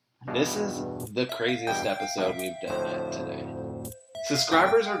This is the craziest episode we've done yet today.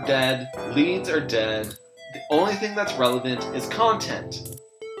 Subscribers are dead, leads are dead. The only thing that's relevant is content.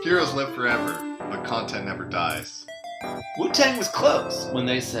 Heroes live forever, but content never dies. Wu-Tang was close when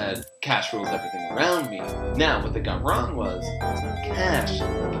they said, cash rules everything around me. Now, what they got wrong was, it's not cash,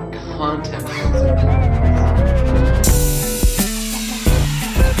 but content rules everything.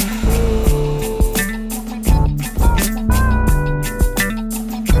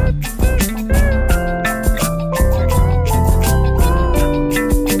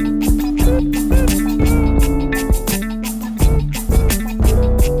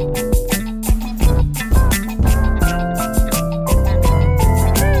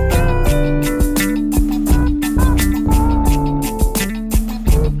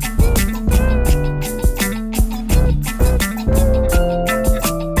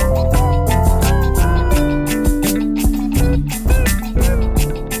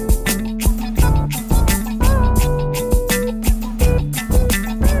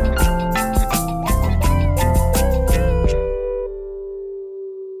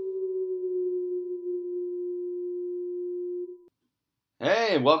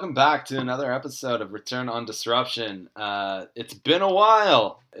 Welcome back to another episode of Return on Disruption. It's been a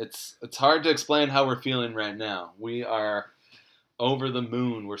while. It's hard to explain how we're feeling right now. We are over the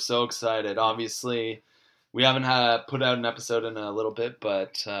moon. We're so excited. Obviously, we haven't put out an episode in a little bit,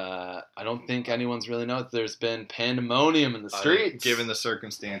 but I don't think anyone's really known. There's been pandemonium in the streets. Given the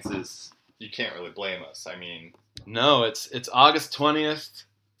circumstances, you can't really blame us. I mean, no, it's August 20th,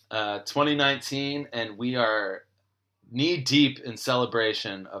 2019, and we are knee-deep in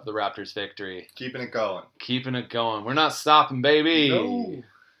celebration of the Raptors' victory. Keeping it going. We're not stopping, baby. No.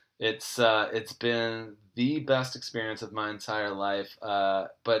 It's been the best experience of my entire life.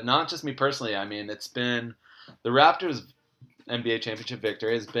 But not just me personally. I mean, it's been the Raptors' NBA championship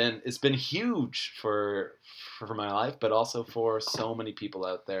victory it's been huge for my life, but also for so many people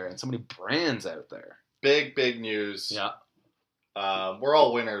out there and so many brands out there. Big news. Yeah. We're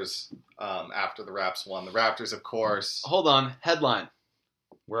all winners after the Raps won. The Raptors, of course. Hold on. Headline.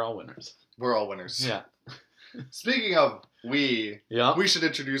 We're all winners. We're all winners. Yeah. Speaking of we should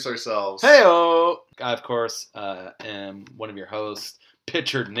introduce ourselves. Hey-o! I, of course, am one of your hosts,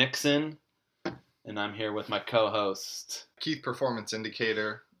 Pitcher Nixon, and I'm here with my co-host, Keith Performance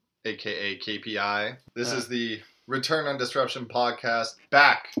Indicator, a.k.a. KPI. This is the Return on Disruption podcast,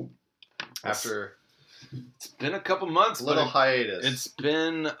 back after... It's been a couple months. Little hiatus. It's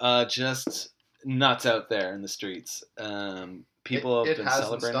been just nuts out there in the streets. People have been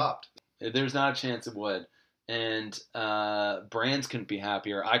celebrating. Stopped. There's not a chance it would. And brands couldn't be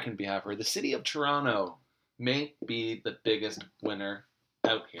happier. I couldn't be happier. The city of Toronto may be the biggest winner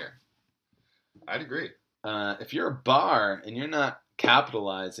out here. I'd agree. If you're a bar and you're not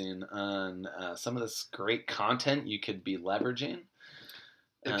capitalizing on some of this great content you could be leveraging.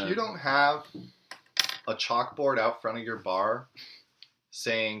 If you don't have a chalkboard out front of your bar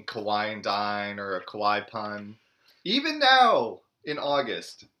saying Kawhi and Dine or a Kawhi pun, even now in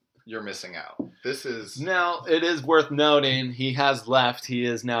August, you're missing out. Now, it is worth noting he has left. He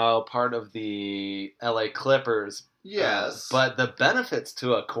is now part of the LA Clippers. Yes. But the benefits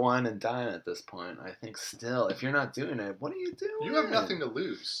to a Kawhi and Dine at this point, I think still, if you're not doing it, what are you doing? You have nothing to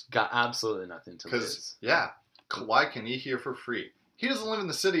lose. Got absolutely nothing to lose. Yeah, Kawhi can eat here for free. He doesn't live in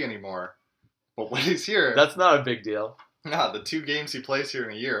the city anymore. But when he's here... That's not a big deal. Nah, the 2 games he plays here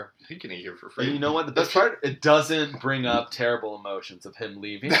in a year, he can eat here for free. And you know what? The best part? It doesn't bring up terrible emotions of him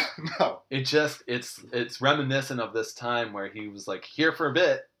leaving. No. It's reminiscent of this time where he was like here for a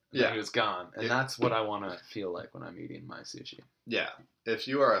bit, and then he was gone. And that's what I want to feel like when I'm eating my sushi. Yeah. If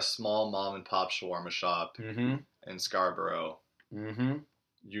you are a small mom and pop shawarma shop in Scarborough,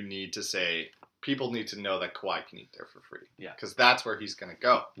 you need to say... People need to know that Kawhi can eat there for free. Yeah. Because that's where he's going to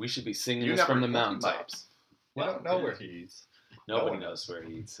go. We should be singing this from the mountaintops. You don't know where he eats. Nobody knows where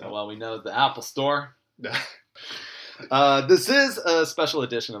he eats. Well, we know the Apple Store. This is a special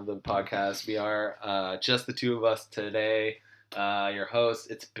edition of the podcast. We are just the two of us today. Your hosts.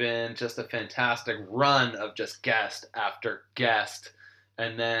 It's been just a fantastic run of just guest after guest.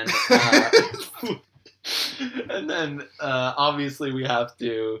 And then... obviously we have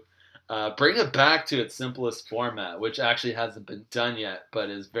to... bring it back to its simplest format, which actually hasn't been done yet, but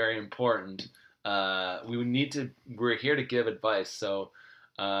is very important. We're here to give advice, so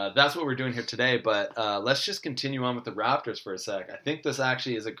that's what we're doing here today, but let's just continue on with the Raptors for a sec. I think this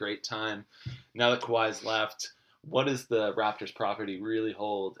actually is a great time, now that Kawhi's left, what does the Raptors property really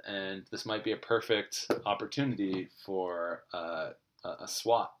hold? And this might be a perfect opportunity for a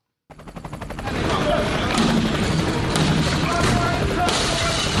swap.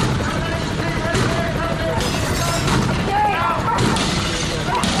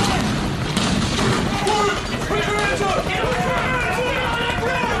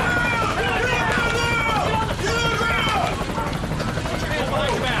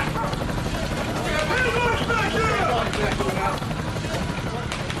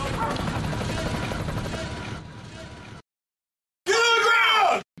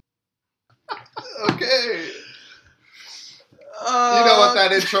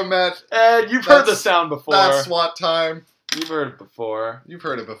 that intro, Matt. And you've heard the sound before. That's SWAT time. You've heard it before. You've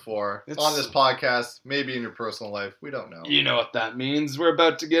heard it before. On this podcast, maybe in your personal life. We don't know. You know what that means. We're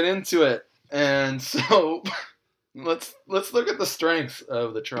about to get into it. And so let's look at the strengths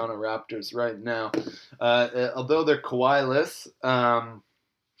of the Toronto Raptors right now. Although they're Kawhi-less,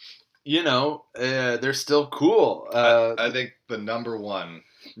 they're still cool. I think the number one,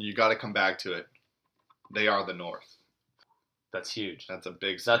 you got to come back to it. They are the North. That's huge. That's a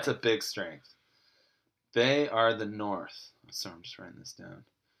big strength. That's a big strength. They are the North. Sorry, I'm just writing this down.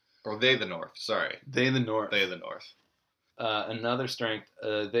 Or they the North. Sorry. They the North. They the North. Another strength,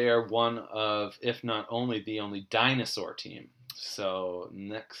 they are one of, if not the only dinosaur team. So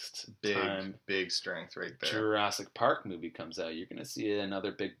next time big strength right there. Jurassic Park movie comes out, you're going to see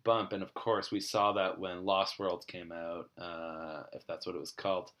another big bump. And of course, we saw that when Lost Worlds came out, if that's what it was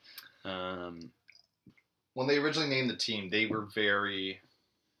called. When they originally named the team, they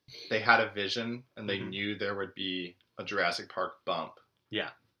had a vision, and they knew there would be a Jurassic Park bump. Yeah.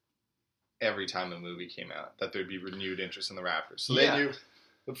 Every time a movie came out, that there'd be renewed interest in the Raptors. So they knew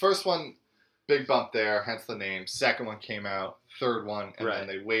the first one, big bump there, hence the name. Second one came out, third one, and then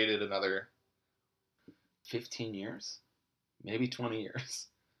they waited another 15 years, maybe 20 years.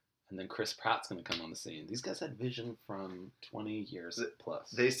 And then Chris Pratt's going to come on the scene. These guys had vision from 20 years plus.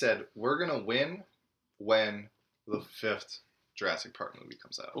 They said, we're going to win when the fifth Jurassic Park movie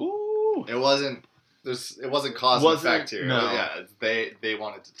comes out. Ooh. It wasn't cause and effect here. No. Yeah, they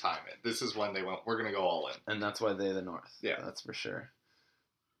wanted to time it. This is when they went, we're going to go all in. And that's why they're the North. Yeah. That's for sure.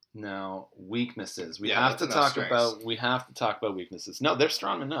 Now, weaknesses. We have to talk about weaknesses. No, they're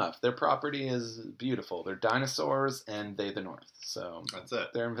strong enough. Their property is beautiful. They're dinosaurs and they the North. So that's it.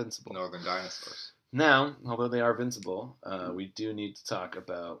 They're invincible. Northern dinosaurs. Now, although they are invincible, we do need to talk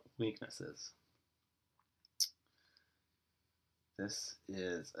about weaknesses. This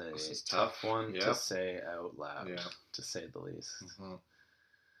is a tough one to say out loud, to say the least. Mm-hmm.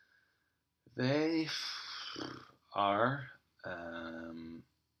 They are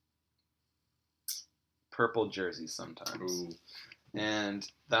purple jerseys sometimes. Ooh. And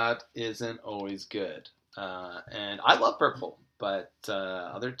that isn't always good. And I love purple, but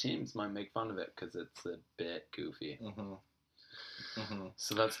other teams might make fun of it because it's a bit goofy. Mm-hmm. Mm-hmm.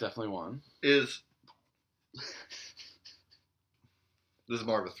 So that's definitely one. This is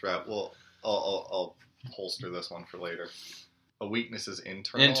more of a threat. Well, I'll holster this one for later. A weakness is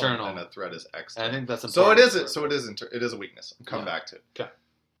internal. And a threat is external. I think that's important. It is a weakness. I'll come back to it. Okay.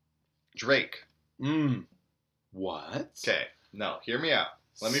 Drake. What? Okay. No, hear me out.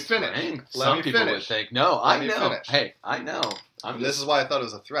 Let me finish. Some people would think, no, I know. Finish. Hey, I know. This is why I thought it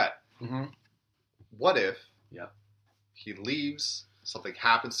was a threat. Mm-hmm. What if he leaves, something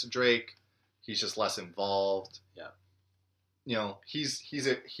happens to Drake, he's just less involved. Yeah. You know, he's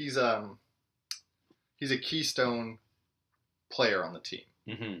a keystone player on the team.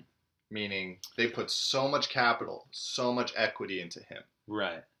 Mm-hmm. Meaning they put so much capital, so much equity into him.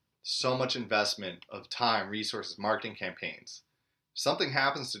 Right. So much investment of time, resources, marketing campaigns. If something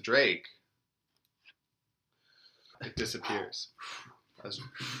happens to Drake, it disappears. That's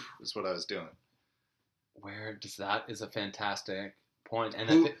what I was doing. Where does that is a fantastic point.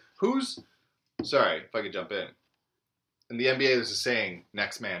 And sorry, if I could jump in. In the NBA, there's a saying,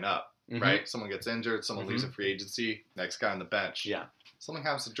 next man up, right? Someone gets injured, someone leaves a free agency, next guy on the bench. Yeah. Something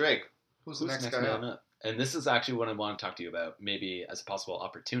happens to Drake. Who's the next guy up? And this is actually what I want to talk to you about, maybe as a possible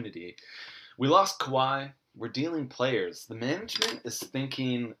opportunity. We lost Kawhi. We're dealing players. The management is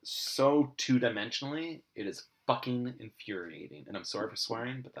thinking so two-dimensionally, it is fucking infuriating. And I'm sorry for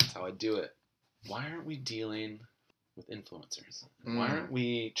swearing, but that's how I do it. Why aren't we dealing with influencers? Why aren't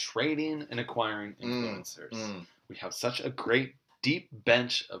we trading and acquiring influencers? We have such a great, deep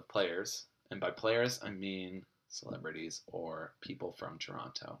bench of players. And by players, I mean celebrities or people from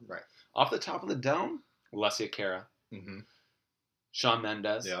Toronto. Right. Off the top of the dome, Alessia Cara, Shawn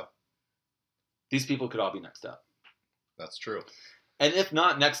Mendes. Yep. These people could all be next up. That's true. And if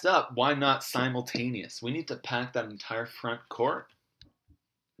not next up, why not simultaneous? We need to pack that entire front court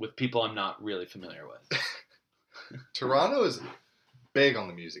with people I'm not really familiar with. Toronto is big on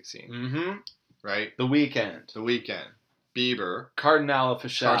the music scene. Mm-hmm. Right? The Weeknd. Bieber. Kardinal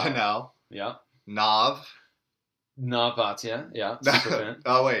Offishall. Kardinal. Yeah. Nav. Bhatia. Yeah. Super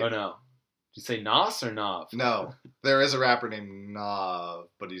Oh, wait. Oh, no. Did you say Nas or Nav? No. There is a rapper named Nav,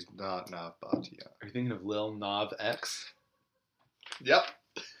 but he's not Nav Bhatia. Are you thinking of Lil Nav X? Yep.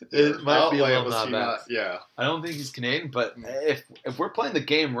 It might be Lil Nav X. Yeah. I don't think he's Canadian, but if we're playing the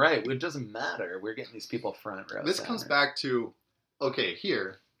game right, it doesn't matter. We're getting these people front row. This comes back to, okay,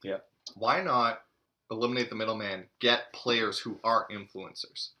 here. Yeah. Why not eliminate the middleman, get players who are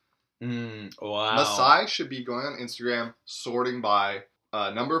influencers. Wow. Masai should be going on Instagram, sorting by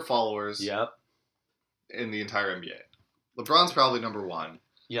number of followers in the entire NBA. LeBron's probably number one.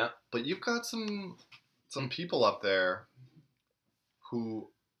 Yep. But you've got some people up there who,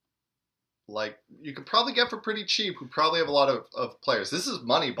 like, you could probably get for pretty cheap, who probably have a lot of players. This is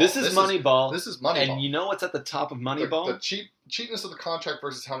Moneyball. This is Moneyball. And you know what's at the top of Moneyball? The cheapness of the contract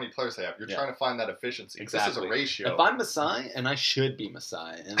versus how many players they have. You're trying to find that efficiency. Exactly. This is a ratio. If I'm Masai, and I should be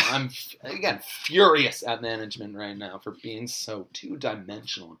Masai, and I'm, again, furious at management right now for being so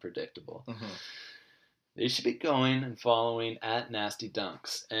two-dimensional and predictable, they should be going and following at Nasty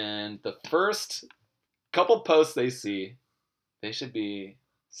Dunks. And the first couple posts they see, they should be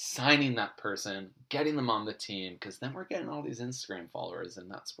signing that person, getting them on the team, because then we're getting all these Instagram followers,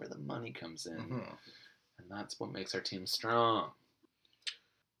 and that's where the money comes in. And that's what makes our team strong.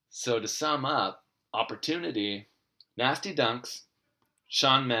 So to sum up, opportunity, Nasty Dunks,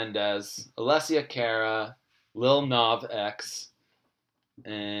 Shawn Mendes, Alessia Cara, Lil Nav X,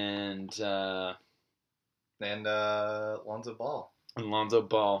 and Lonzo Ball. And Lonzo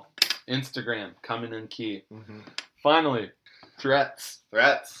Ball. Instagram, coming in key. Finally, threats.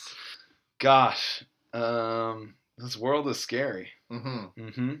 Gosh, this world is scary.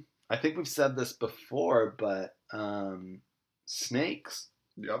 I think we've said this before, but snakes.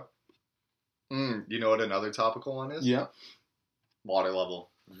 Yep. You know what another topical one is? Yep. Water level.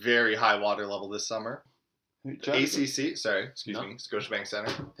 Very high water level this summer. ACC, Scotiabank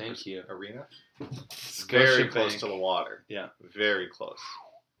Center. Thank you. Arena. Very close to the water. Yeah. Very close.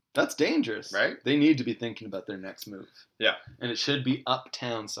 That's dangerous. Right? They need to be thinking about their next move. Yeah. And it should be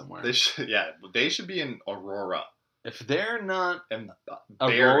uptown somewhere. They should be in Aurora. If they're not and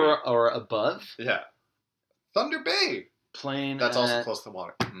Aurora or above. Yeah. Thunder Bay. Playing That's also close to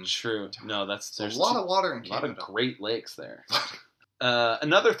water. True. No, there's a lot of water in Canada. A lot of Great Lakes there.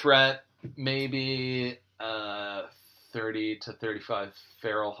 Another threat, maybe 30 to 35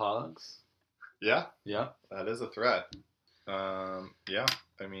 feral hogs. Yeah. Yeah. That is a threat. Yeah.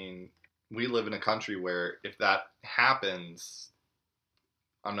 I mean, we live in a country where if that happens,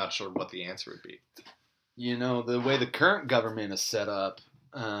 I'm not sure what the answer would be. You know, the way the current government is set up.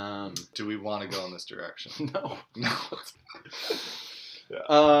 Do we want to go in this direction? No.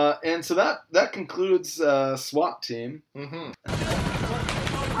 Yeah. And so that concludes SWAT team.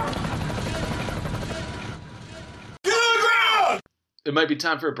 It might be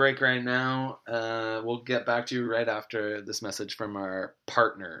time for a break right now. We'll get back to you right after this message from our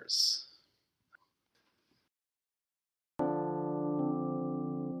partners.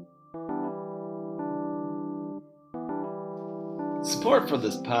 Support for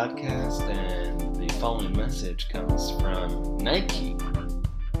this podcast and the following message comes from Nike.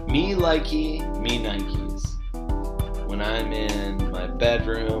 Me likey, me Nikes. When I'm in my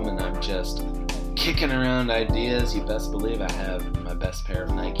bedroom and I'm just kicking around ideas, you best believe I have my best pair of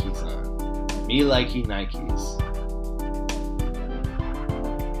Nikes on. Me likey Nikes.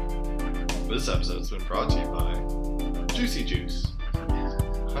 This episode's been brought to you by Juicy Juice.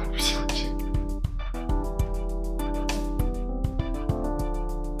 100% juice.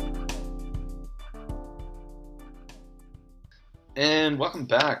 And welcome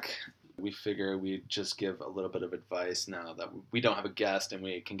back. We figure we'd just give a little bit of advice now that we don't have a guest, and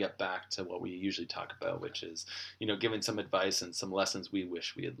we can get back to what we usually talk about, which is, giving some advice and some lessons we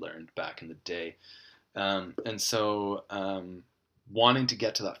wish we had learned back in the day. And so wanting to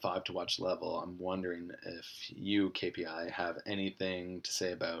get to that 5 to watch level, I'm wondering if you, KPI, have anything to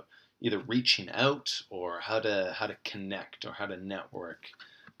say about either reaching out or how to connect or how to network.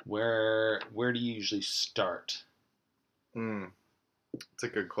 Where do you usually start? It's a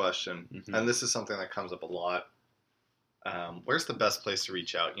good question. And this is something that comes up a lot. Where's the best place to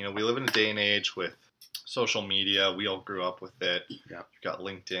reach out? We live in a day and age with social media. We all grew up with it. Yeah. You've got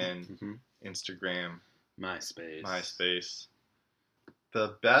LinkedIn, Instagram, MySpace.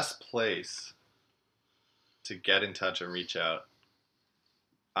 The best place to get in touch and reach out,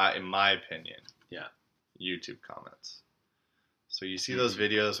 in my opinion, YouTube comments. So you see those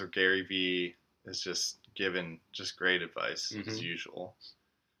videos where Gary Vee is just given just great advice as usual.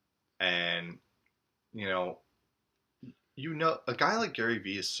 And, a guy like Gary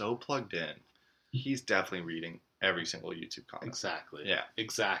Vee is so plugged in. He's definitely reading every single YouTube comment. Exactly. Yeah.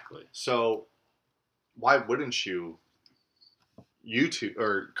 Exactly. So why wouldn't you YouTube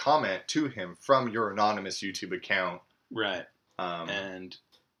or comment to him from your anonymous YouTube account? Right. And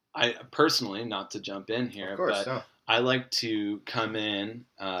I personally, not to jump in here, of course, but I like to come in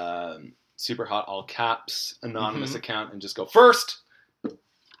super hot, all caps, anonymous account and just go, first,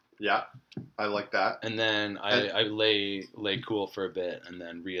 Yeah, I like that. And then I lay cool for a bit and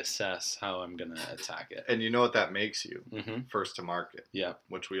then reassess how I'm going to attack it. And you know what that makes you? Mm-hmm. First to market. Yeah.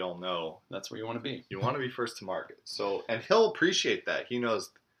 Which we all know. That's where you want to be. You want to be first to market. So, and he'll appreciate that. He knows,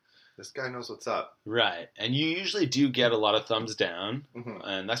 this guy knows what's up. Right. And you usually do get a lot of thumbs down. Mm-hmm.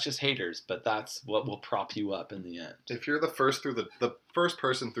 And that's just haters. But that's what will prop you up in the end. If you're the first through the first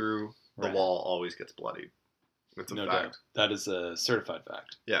person through the Right. wall always gets bloodied. It's a No fact. doubt. That is a certified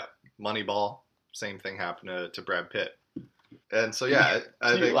fact. Yeah. Moneyball, same thing happened to Brad Pitt. And so, yeah. I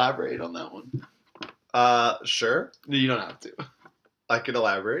Can you think, elaborate on that one? sure. You don't have to. I could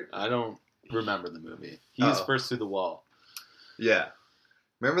elaborate. I don't remember the movie. He's Oh. first through the wall. Yeah.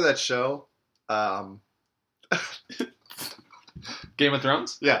 Remember that show? Game of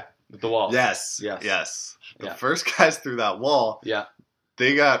Thrones? Yeah. The wall. Yes. Yes. Yes. The Yeah. first guys through that wall, Yeah.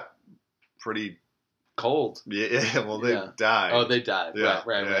 they got pretty. Cold. Yeah. Well, they Yeah. died. Oh, they died. Yeah.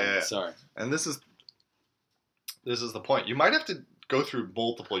 Right. Yeah. Sorry. And this is the point. You might have to go through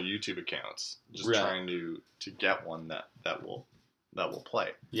multiple YouTube accounts just Right. trying to get one that will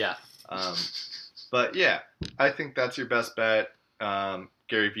play. Yeah. But yeah, I think that's your best bet.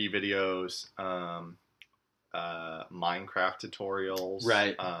 Gary Vee videos, Minecraft tutorials,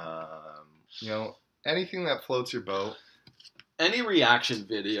 Right. Anything that floats your boat. Any reaction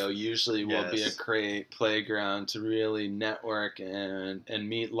video usually will be a Yes. great playground to really network and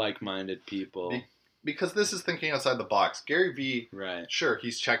meet like-minded people. Because this is thinking outside the box. Gary Vee, Right. sure,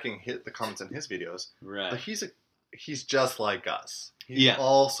 he's checking the comments in his videos, Right. but he's just like us. He's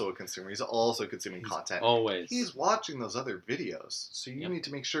also a consumer. He's also consuming content. Always. He's watching those other videos. So you Yep. need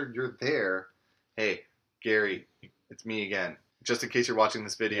to make sure you're there. Hey, Gary, it's me again. Just in case you're watching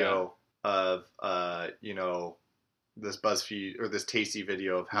this video of, this BuzzFeed or this Tasty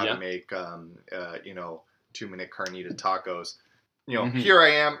video of how to make, 2-minute carnita tacos. Mhm. Here I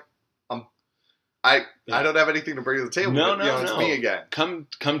am. I don't have anything to bring to the table. No, but, no, it's no. me again. Come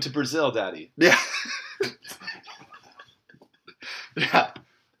to Brazil, Daddy. Yeah.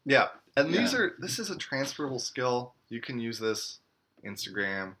 Yeah. And Yeah. this is a transferable skill. You can use this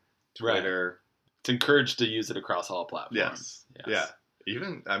Instagram, Right. Twitter. It's encouraged to use it across all platforms. Yes. Yeah.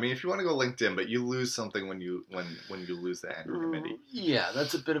 Even if you want to go LinkedIn, but you lose something when you lose the anonymity. Yeah,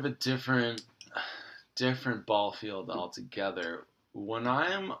 that's a bit of a different ball field altogether. When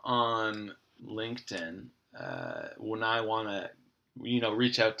I'm on LinkedIn, when I want to,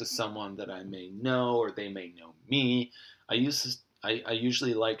 reach out to someone that I may know or they may know me, I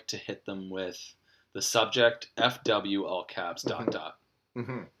usually like to hit them with the subject FW all caps ...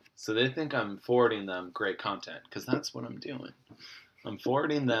 Mm-hmm. So they think I'm forwarding them great content because that's what I'm doing. I'm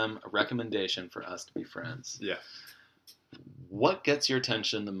forwarding them a recommendation for us to be friends. Yeah. What gets your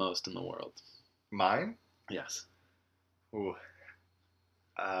attention the most in the world? Mine? Yes. Ooh.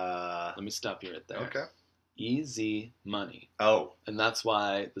 Let me stop you right there. Okay. Easy money. Oh. And that's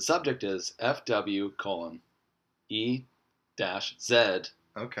why the subject is FW : E-Z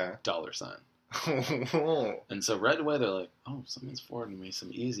Okay. $. And so right away they're like, oh, someone's forwarding me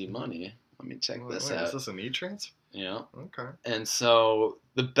some easy money. Let me check this Wait, out. Is this an e-transfer? Okay. And so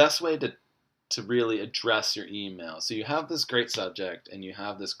the best way to really address your email, so you have this great subject and you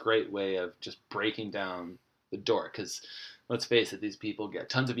have this great way of just breaking down the door, because let's face it, these people get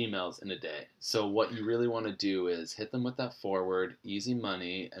tons of emails in a day. So what you really want to do is hit them with that forward, easy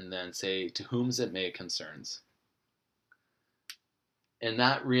money, and then say, to whom's it may concerns. And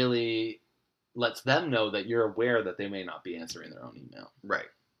that really lets them know that you're aware that they may not be answering their own email. Right.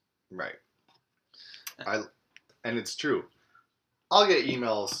 And it's true. I'll get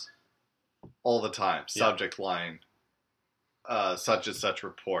emails all the time. Subject line, such and such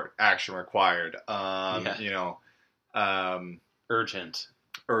report, action required. Urgent.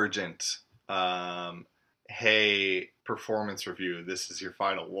 Hey, performance review. This is your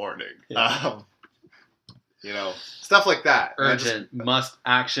final warning. Yeah. Stuff like that. Urgent, must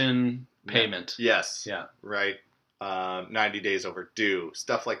action, payment. Yes. Yeah. Right. 90 days overdue.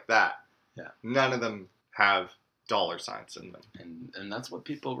 Stuff like that. Yeah. None of them have dollar signs in them. And that's what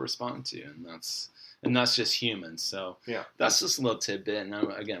people respond to, and that's just human. So yeah, that's just a little tidbit. And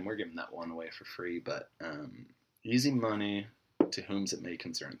again, we're giving that one away for free, but easy money, to whom's it may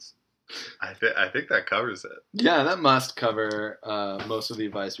concerns. I think that covers it. Yeah, that must cover most of the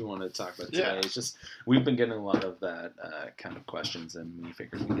advice we wanted to talk about today. Yeah. It's just we've been getting a lot of that kind of questions, and we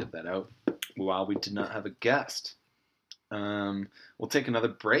figured we'd get that out while we did not have a guest. We'll take another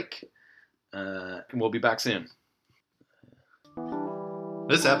break, and we'll be back soon.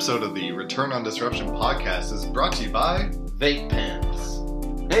 This episode of the Return on Disruption podcast is brought to you by Vape Pens.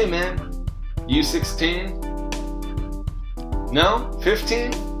 Hey man, you 16? No?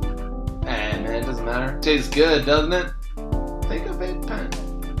 15? it doesn't matter. Tastes good, doesn't it? Take a vape pen.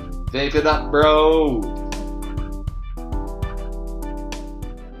 Vape it up, bro.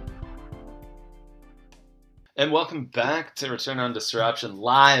 And welcome back to Return on Disruption,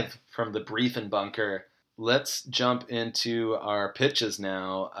 live from the Briefing Bunker. Let's jump into our pitches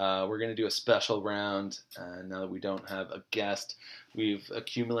now. We're going to do a special round now that we don't have a guest. We've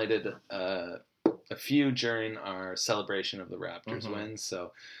accumulated a few during our celebration of the Raptors wins,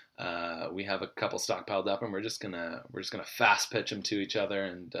 so we have a couple stockpiled up, and we're just gonna fast pitch them to each other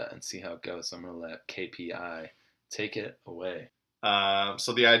and see how it goes. So I'm gonna let KPI take it away.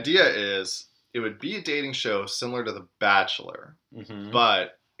 So the idea is it would be a dating show similar to The Bachelor,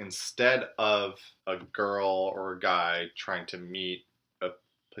 but instead of a girl or a guy trying to meet a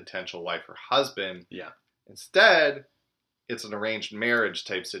potential wife or husband, instead it's an arranged marriage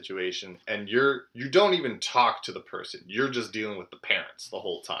type situation, and you don't even talk to the person. You're just dealing with the parents the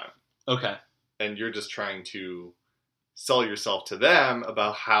whole time. Okay. And you're just trying to sell yourself to them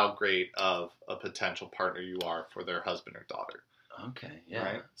about how great of a potential partner you are for their husband or daughter. Okay, yeah.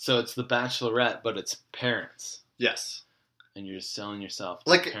 Right? So it's The Bachelorette, but it's parents. Yes. And you're just selling yourself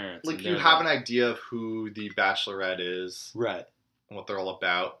to parents. Like you have an idea of who the Bachelorette is. Right. And what they're all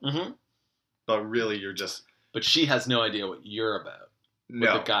about. Mm-hmm. But really you're just... But she has no idea what you're about.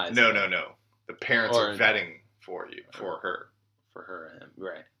 No. The guys no. The parents are vetting for you, for her. For her and him,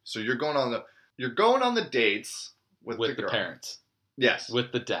 right. So you're going on the dates with the girl. Parents. Yes.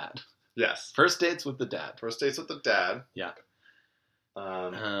 With the dad. Yes. First dates with the dad. Yeah.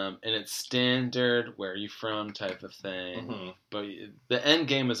 And it's standard, where are you from type of thing. But the end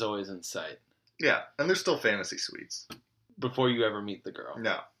game is always in sight. Yeah, and there's still fantasy suites. Before you ever meet the girl.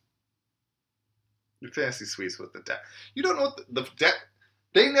 No. Your fantasy suites with the dad. You don't know what the dad...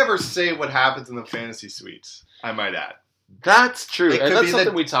 They never say what happens in the fantasy suites, I might add. That's true, and that's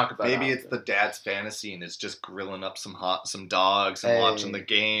something we talk about. Maybe it's the dad's fantasy, and it's just grilling up some dogs and watching the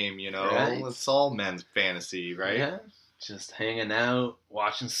game, you know? Right. It's all men's fantasy, right? Yeah. Just hanging out,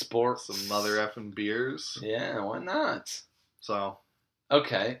 watching sports. Some mother effing beers. Yeah, why not? So.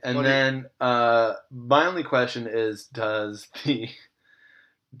 Okay, and then my only question is, does the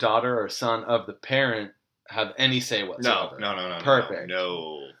daughter or son of the parent have any say whatsoever? No. Perfect.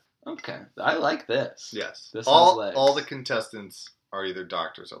 No. Okay, I like this. Yes. This all the contestants are either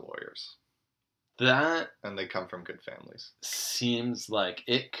doctors or lawyers. That... And they come from good families. Seems like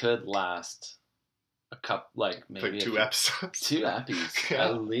it could last... a couple, like maybe 2 episodes. 2 eppies,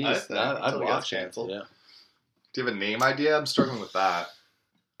 at least. I'd watch it. Yeah. Do you have a name idea? I'm struggling with that.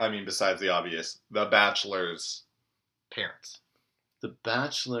 I mean, besides the obvious, The Bachelor's parents. The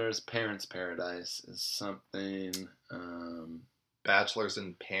Bachelor's Parents' Paradise is something. Bachelors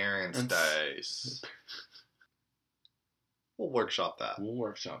and Parents Dice. We'll workshop that.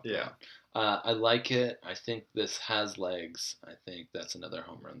 Yeah. I like it. I think this has legs. I think that's another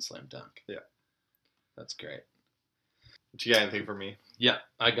home run slam dunk. Yeah. That's great. Do you got anything for me? Yeah,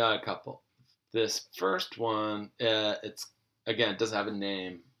 I got a couple. This first one, it doesn't have a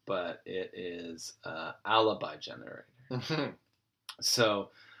name, but it is Alibi Generator. So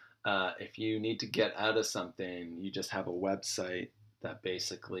if you need to get out of something, you just have a website that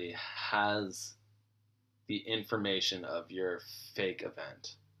basically has the information of your fake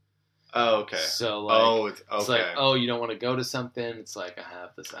event. Oh, okay. So like, it's like, you don't want to go to something. It's like, I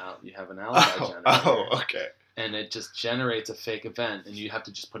have this out. You have an alibi generator. Oh, okay. And it just generates a fake event, and you have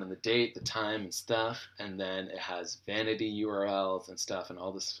to just put in the date, the time, and stuff, and then it has vanity URLs and stuff, and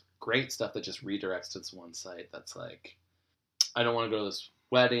all this great stuff that just redirects to this one site. That's like, I don't want to go to this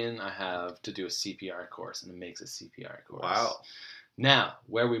wedding. I have to do a CPR course, and it makes a CPR course. Wow. Now,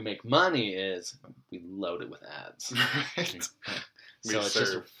 where we make money is we load it with ads. Right. So it's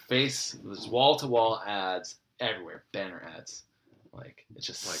just there's wall-to-wall ads everywhere, banner ads. Like, it's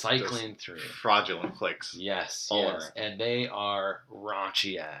just like cycling through. Fraudulent clicks. Yes, all yes. around. And they are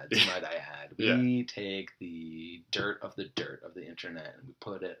raunchy ads, might I add. We take the dirt of the internet and we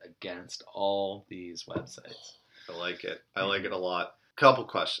put it against all these websites. I like it. I like it a lot. Couple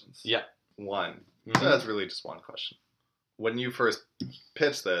questions. Yeah. One. Mm-hmm. That's really just one question. When you first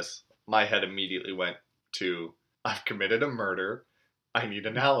pitched this, my head immediately went to, I've committed a murder. I need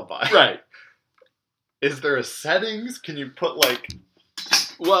an alibi. Right. Is there a settings? Can you put like...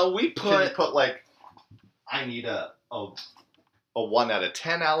 Well, Can you put like, I need a 1 out of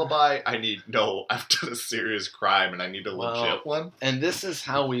 10 alibi? I've done a serious crime and I need a legit one? And this is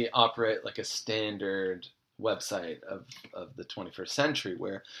how we operate like a standard website of the 21st century,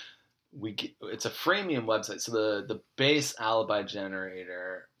 where it's a freemium website. So the base alibi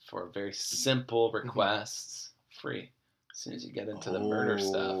generator for very simple requests, free. As soon as you get into the murder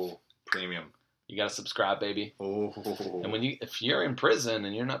stuff. Premium. You got to subscribe, baby. Oh. And if you're in prison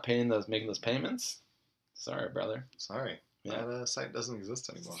and you're not making those payments, sorry, brother. Sorry. Yeah. That site doesn't exist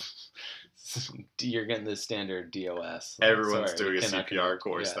anymore. You're getting the standard DOS. Everyone's doing a CPR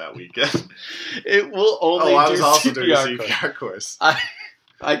course that weekend. It will only I do was also CPR doing a CPR course.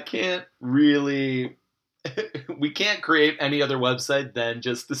 I can't really... We can't create any other website than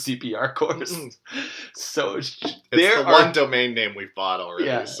just the CPR course. So it's the one domain name we've bought already.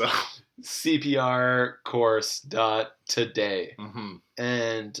 Yeah. So CPRcourse.today.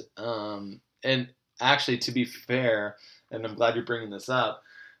 And actually, to be fair, and I'm glad you're bringing this up,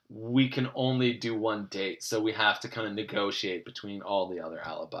 we can only do one date, so we have to kind of negotiate between all the other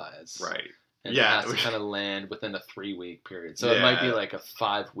alibis. Right. And it has to kind of land within a 3-week period. So it might be like a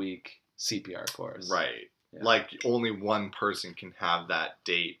 5-week CPR course. Right. Yeah. Like only one person can have that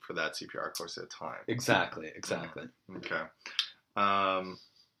date for that CPR course at a time. Exactly. Okay.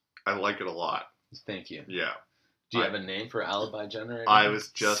 I like it a lot. Thank you. Yeah. Do you have a name for alibi generator? I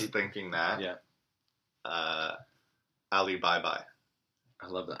was just thinking that. Yeah. Ali Bye Bye. I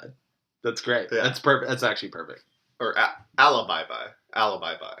love that. That's great. Yeah. That's perfect. That's actually perfect. Or Alibi Bye.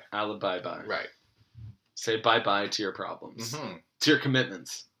 Alibi Bye. Alibi Bye. Right. Say bye-bye to your problems. To your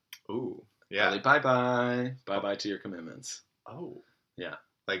commitments. Ooh. Yeah. Ali bye-bye. Bye-bye to your commitments. Oh. Yeah.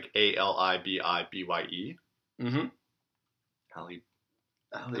 Like ALIBIBYE? Ali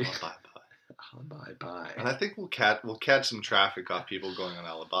Bye-bye. Bye-bye. And I think we'll catch some traffic off people going on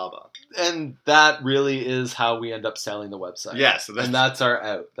Alibaba. And that really is how we end up selling the website. Yeah. So that's our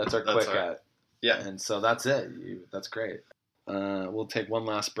out. That's our quick out. Yeah. And so that's it. That's great. We'll take one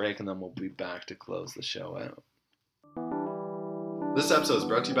last break and then we'll be back to close the show out. This episode is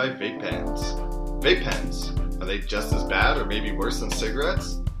brought to you by Vape Pens. Vape pens. Are they just as bad or maybe worse than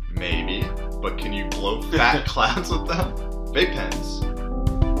cigarettes? Maybe. But can you blow fat clouds with them? Vape pens.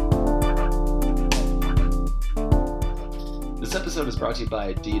 This episode is brought to you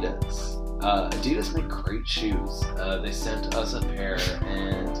by Adidas. Adidas make great shoes. They sent us a pair,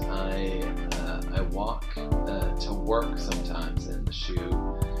 and I walk to work sometimes in the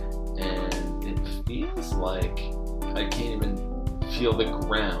shoe, and it feels like I can't even feel the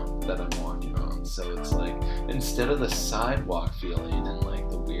ground that I'm walking on. So it's like, instead of the sidewalk feeling and like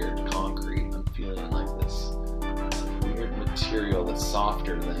the weird concrete, I'm feeling like this weird material that's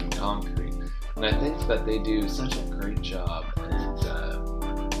softer than concrete. And I think that they do such a great job. And,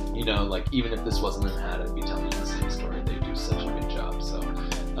 like, even if this wasn't an ad, I'd be telling you the same story. They do such a good job. So,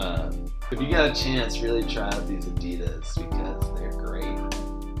 if you got a chance, really try out these Adidas because they're great.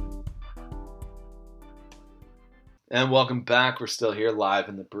 And welcome back. We're still here live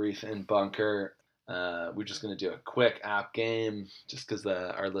in the Brief and Bunker. We're just going to do a quick app game just because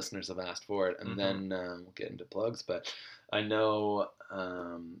our listeners have asked for it. And then we'll get into plugs. But I know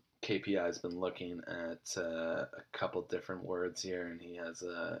KPI has been looking at a couple different words here. And he has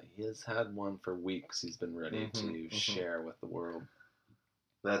had one for weeks he's been ready to share with the world.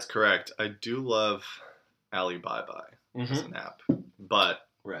 That's correct. I do love Ali Bye Bye as an app. But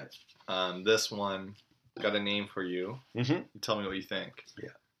this one... got a name for you. You tell me what you think.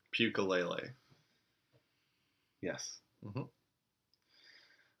 Yeah. Pukelele. Yes.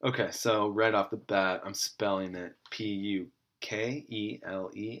 Okay, so right off the bat, I'm spelling it Pukelele,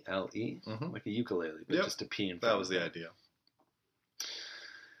 like a ukulele, but just a P in front. That was the idea.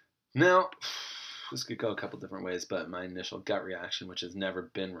 Now, this could go a couple different ways, but my initial gut reaction, which has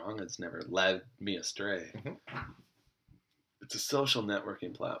never been wrong, it's never led me astray. It's a social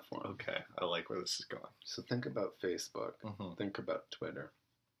networking platform. Okay, I like where this is going. So think about Facebook. Think about Twitter.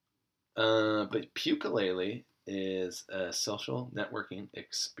 But Pukelele is a social networking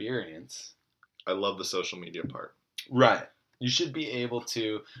experience. I love the social media part. Right. You should be able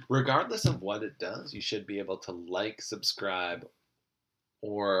to, regardless of what it does, you should be able to like, subscribe,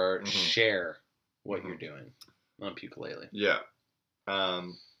 or share what you're doing on Pukelele. Yeah.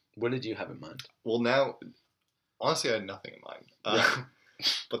 What did you have in mind? Well, now... honestly, I had nothing in mind.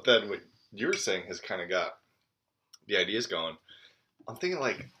 But then what you were saying has kind of got the ideas going. I'm thinking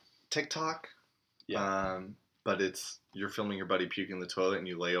like TikTok. Yeah. But you're filming your buddy puking in the toilet and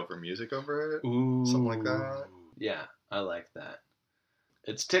you lay over music over it. Ooh. Something like that. Yeah, I like that.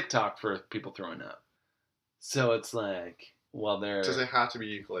 It's TikTok for people throwing up. So it's like, does it have to be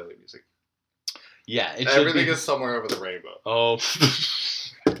ukulele music? Yeah. Everything is somewhere over the rainbow. Oh.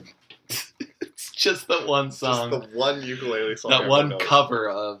 Just the one song. Just the one ukulele song. That one cover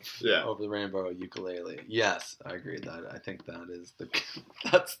of Yeah. Over the Rainbow ukulele. Yes, I agree that. I think that's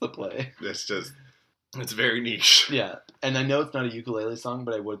the play. It's very niche. Yeah, and I know it's not a ukulele song,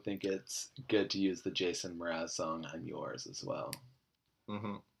 but I would think it's good to use the Jason Mraz song "I'm Yours" as well.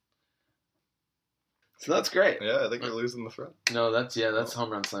 So that's great. Yeah, I think we're losing the thread. No, that's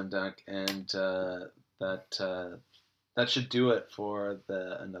Home Run Slam Dunk, and that should do it for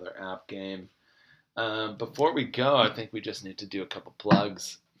another app game. Before we go, I think we just need to do a couple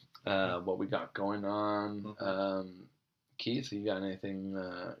plugs. What we got going on. Keith, you got anything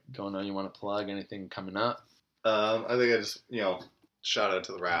going on you want to plug? Anything coming up? I think I just, shout out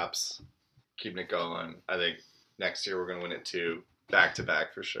to the Raps. Keeping it going. I think next year we're going to win it too. Back to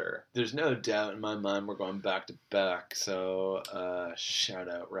back for sure. There's no doubt in my mind we're going back to back. So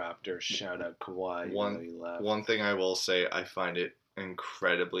shout out Raptors, shout out Kawhi. One thing I will say, I find it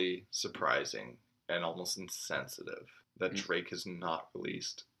incredibly surprising and almost insensitive that Drake has not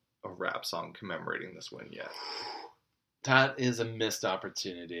released a rap song commemorating this win yet. That is a missed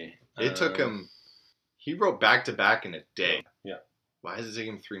opportunity. It took him. He wrote back to back in a day. Yeah. Why does it take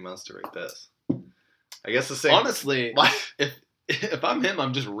him 3 months to write this? I guess the same. Honestly, if I'm him,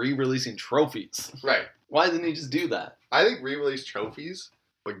 I'm just re-releasing trophies. Right. Why didn't he just do that? I think re-release trophies,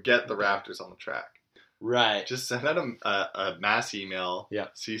 but get the Raptors on the track. Right. Just send out a mass email. Yeah.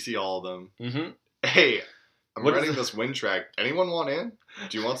 CC all of them. Mm-hmm. Hey, I'm writing this win track. Anyone want in?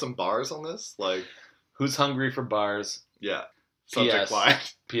 Do you want some bars on this? Like, who's hungry for bars? Yeah. Subject line.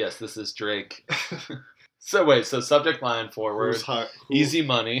 P.S. This is Drake. So subject line forward. Easy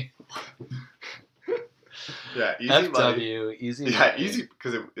money. Yeah, easy FW, money. Easy money. Yeah, easy,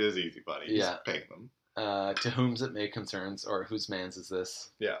 because it is easy money. He's paying them. To whom's it may concerns, or whose man's is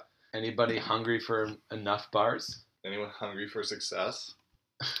this? Yeah. Anybody hungry for enough bars? Anyone hungry for success?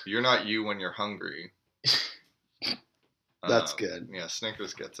 You're not you when you're hungry. That's good. Yeah,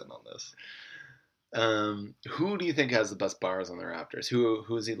 Snickers gets in on this. Who do you think has the best bars on the Raptors?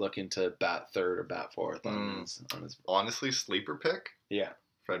 Who is he looking to bat third or bat fourth on his? Honestly, sleeper pick? Yeah.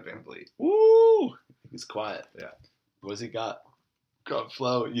 Fred VanVleet. Woo! He's quiet. Yeah. What's he got? Got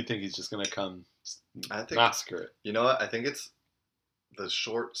flow. You think he's just gonna come massacre it? You know what? I think it's the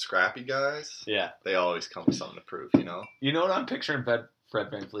short, scrappy guys. Yeah. They always come with something to prove, You know what I'm picturing Fred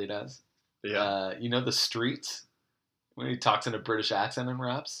VanVleet as? Yeah. The streets when he talks in a British accent and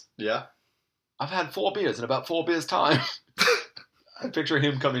raps? Yeah. I've had 4 beers in about 4 beers time. I picture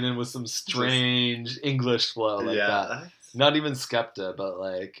him coming in with some strange English flow like that. Not even Skepta, but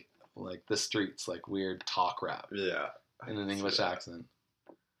like the streets, like weird talk rap. Yeah. In an English accent.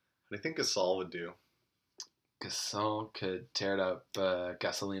 What do you think Gasol would do? Gasol could tear it up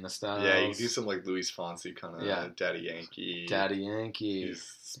Gasolina style. Yeah, you do some like Luis Fonsi kind of Daddy Yankee. Daddy Yankee. He's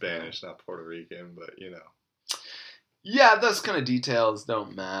Spanish, not Puerto Rican, but Yeah, those kind of details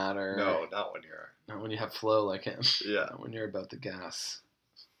don't matter. No, not when you have flow like him. Yeah. Not when you're about the gas.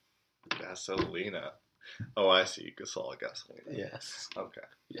 Gasolina. Oh, I see. Gasol Gasolina. Yes. Okay.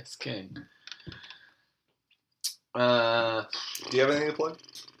 Yes, king. Do you have anything to plug?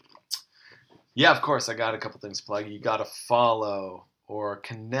 Yeah, of course. I got a couple things to plug. You got to follow or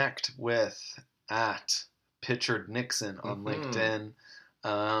connect with @Pitchard Nixon on LinkedIn.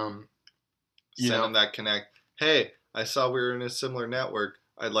 Send them that connect. Hey, I saw we were in a similar network.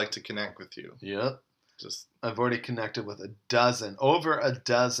 I'd like to connect with you. Yep. I've already connected with over a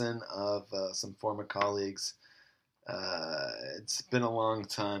dozen of some former colleagues. It's been a long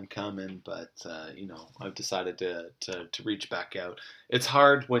time coming, but I've decided to reach back out. It's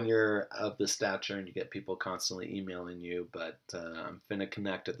hard when you're of the stature and you get people constantly emailing you, but I'm finna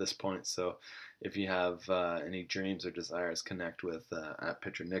connect at this point. So if you have any dreams or desires, connect with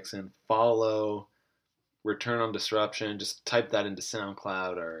 @Pitchard Nixon. Follow Return on Disruption. Just type that into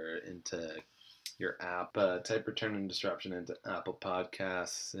SoundCloud or into your app. Type Return on Disruption into Apple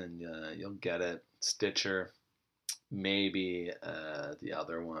Podcasts and you'll get it. Stitcher. Maybe the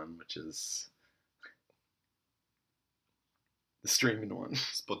other one, which is the streaming one.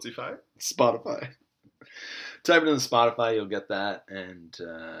 Spotify. Type it in Spotify, you'll get that, and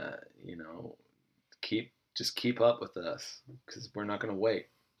keep up with us because we're not going to wait.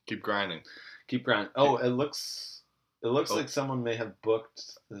 Keep grinding. Oh, it looks like someone may have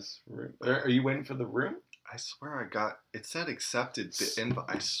booked this room. Are you waiting for the room? I swear it said accepted the invite.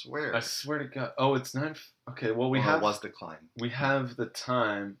 I swear to God. Oh, it's 9. Okay, well, it was declined. We have the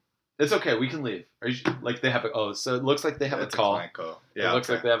time. It's okay, we can leave. They have so it looks like they have a call. Yeah, it looks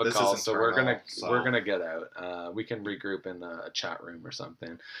like they have a call, so we're gonna get out. We can regroup in a chat room or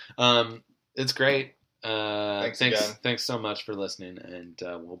something. It's great. Thanks so much for listening, and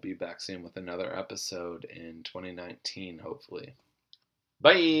we'll be back soon with another episode in 2019, hopefully.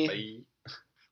 Bye. Bye.